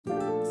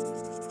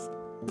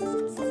For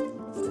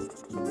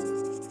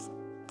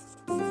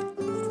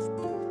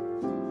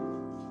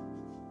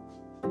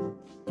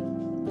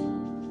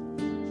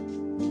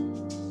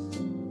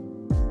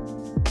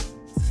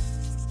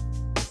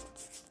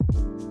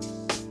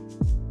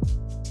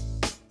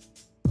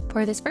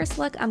this first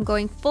look, I'm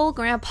going full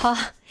grandpa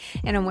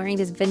and I'm wearing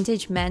this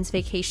vintage men's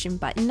vacation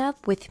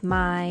button-up with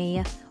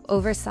my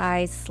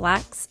oversized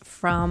slacks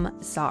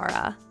from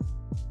Zara.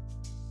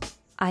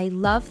 I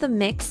love the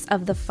mix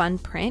of the fun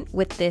print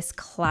with this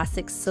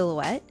classic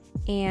silhouette,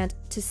 and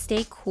to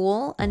stay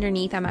cool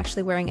underneath, I'm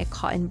actually wearing a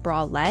cotton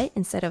bralette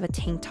instead of a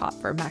tank top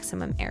for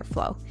maximum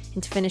airflow.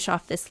 And to finish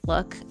off this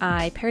look,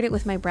 I paired it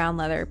with my brown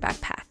leather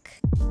backpack.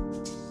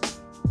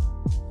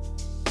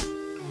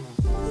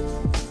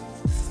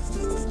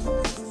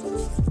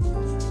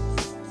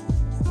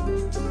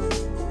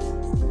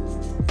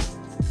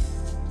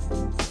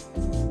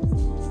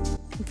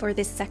 For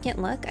this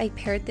second look, I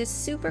paired this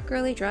super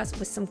girly dress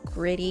with some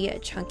gritty,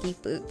 chunky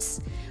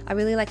boots. I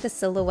really like the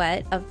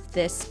silhouette of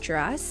this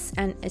dress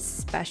and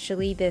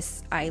especially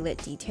this eyelet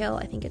detail.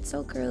 I think it's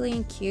so girly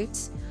and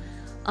cute.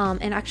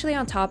 And actually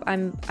on top,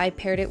 I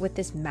paired it with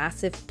this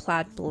massive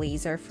plaid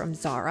blazer from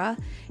Zara.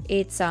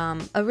 It's a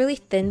really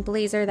thin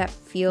blazer that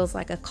feels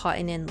like a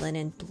cotton and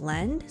linen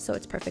blend, so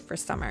it's perfect for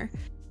summer.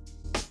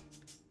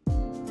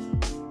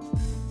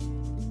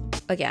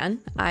 Again,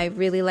 I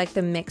really like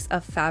the mix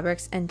of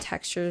fabrics and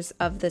textures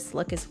of this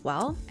look as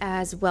well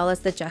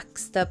as the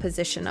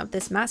juxtaposition of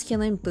this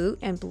masculine boot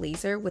and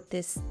blazer with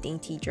this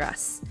dainty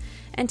dress.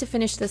 And to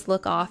finish this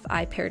look off,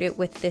 I paired it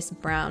with this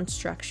brown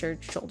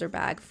structured shoulder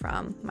bag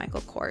from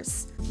Michael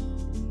Kors.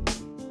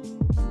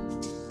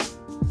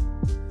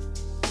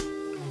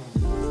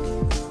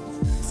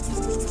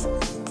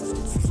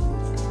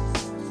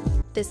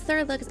 This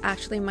third look is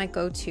actually my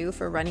go-to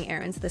for running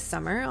errands this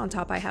summer. On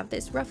top I have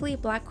this roughly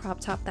black crop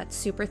top that's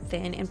super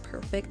thin and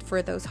perfect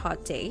for those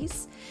hot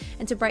days.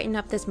 And to brighten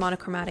up this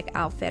monochromatic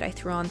outfit, I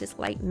threw on this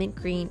light mint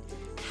green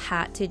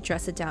hat to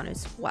dress it down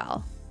as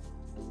well.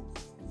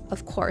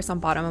 Of course, on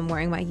bottom I'm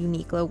wearing my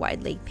Uniqlo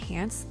wide leg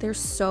pants. They're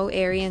so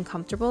airy and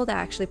comfortable that I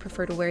actually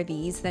prefer to wear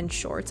these than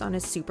shorts on a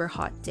super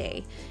hot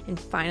day. And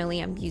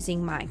finally, I'm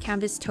using my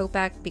canvas tote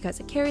bag because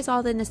it carries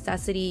all the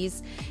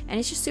necessities and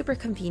it's just super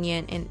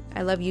convenient, and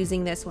I love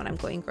using this when I'm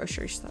going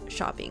grocery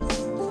shopping.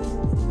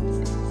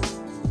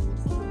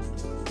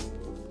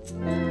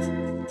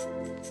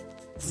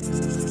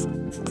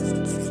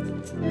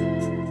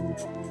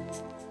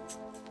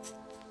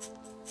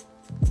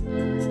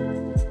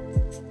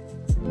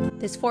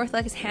 This fourth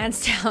look is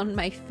hands down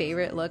my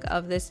favorite look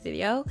of this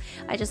video.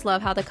 I just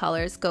love how the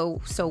colors go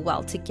so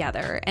well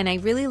together, and I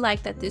really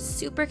like that this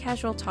super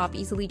casual top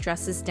easily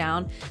dresses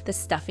down the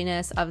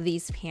stuffiness of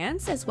these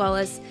pants, as well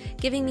as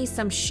giving me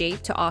some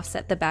shape to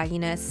offset the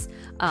bagginess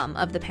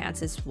of the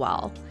pants as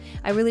well.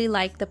 I really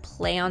like the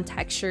play on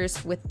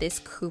textures with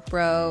this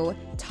Cupro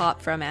top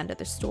from And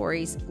Other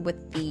Stories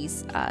with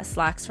these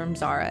slacks from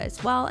Zara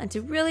as well, and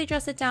to really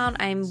dress it down,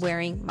 I'm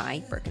wearing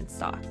my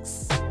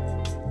Birkenstocks.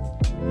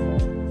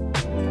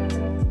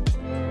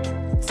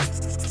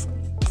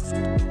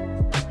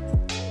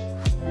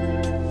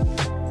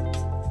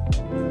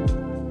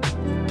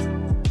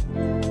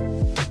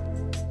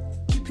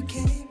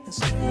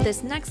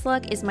 This next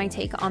look is my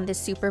take on this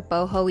super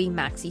boho-y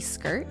maxi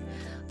skirt.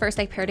 First,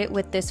 I paired it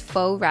with this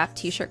faux wrap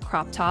t-shirt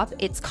crop top.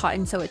 It's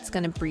cotton, so it's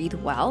gonna breathe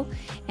well,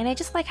 and I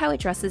just like how it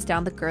dresses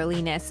down the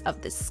girliness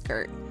of this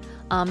skirt.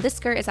 This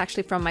skirt is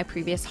actually from my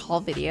previous haul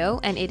video,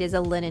 and it is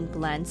a linen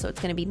blend, so it's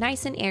gonna be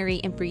nice and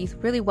airy and breathe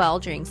really well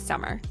during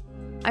summer.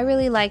 I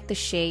really like the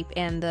shape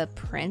and the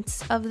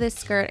print of this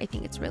skirt. I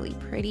think it's really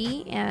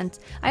pretty, and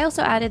I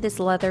also added this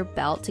leather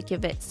belt to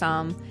give it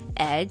some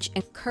edge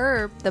and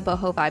curb the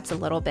boho vibes a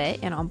little bit.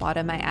 And on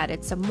bottom I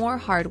added some more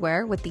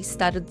hardware with these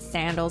studded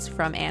sandals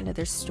from And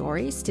Other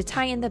Stories to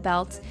tie in the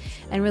belt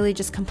and really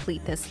just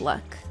complete this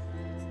look.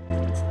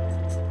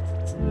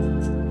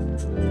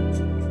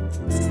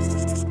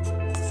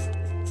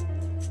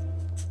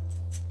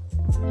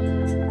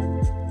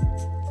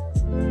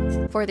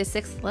 For the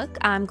sixth look,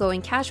 I'm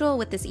going casual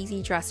with this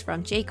easy dress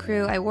from J.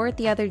 Crew. I wore it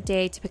the other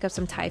day to pick up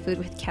some Thai food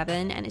with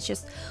Kevin, and it's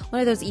just one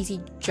of those easy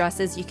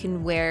dresses you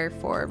can wear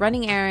for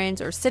running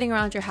errands or sitting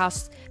around your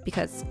house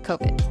because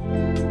COVID.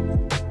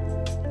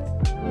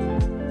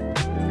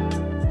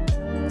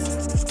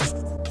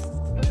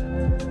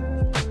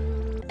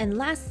 And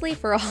lastly,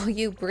 for all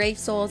you brave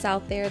souls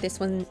out there,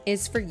 this one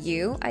is for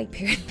you. I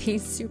paired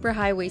these super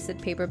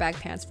high-waisted paper bag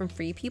pants from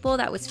Free People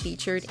that was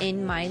featured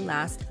in my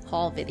last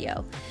haul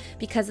video.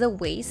 Because the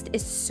waist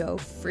is so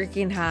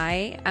freaking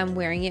high, I'm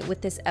wearing it with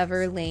this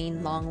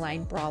Everlane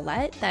longline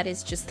bralette that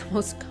is just the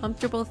most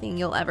comfortable thing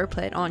you'll ever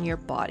put on your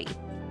body.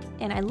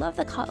 And I love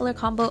the color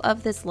combo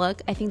of this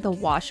look. I think the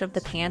wash of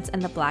the pants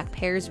and the black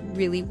pairs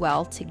really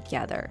well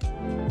together.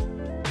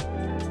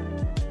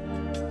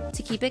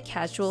 To keep it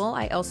casual,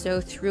 I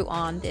also threw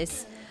on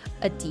this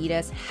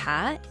Adidas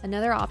hat.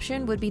 Another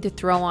option would be to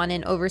throw on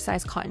an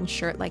oversized cotton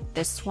shirt like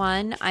this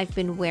one. I've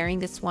been wearing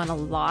this one a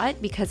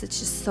lot because it's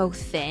just so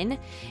thin.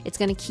 It's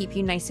going to keep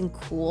you nice and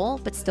cool,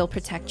 but still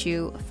protect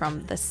you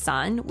from the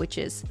sun, which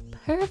is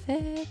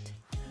perfect.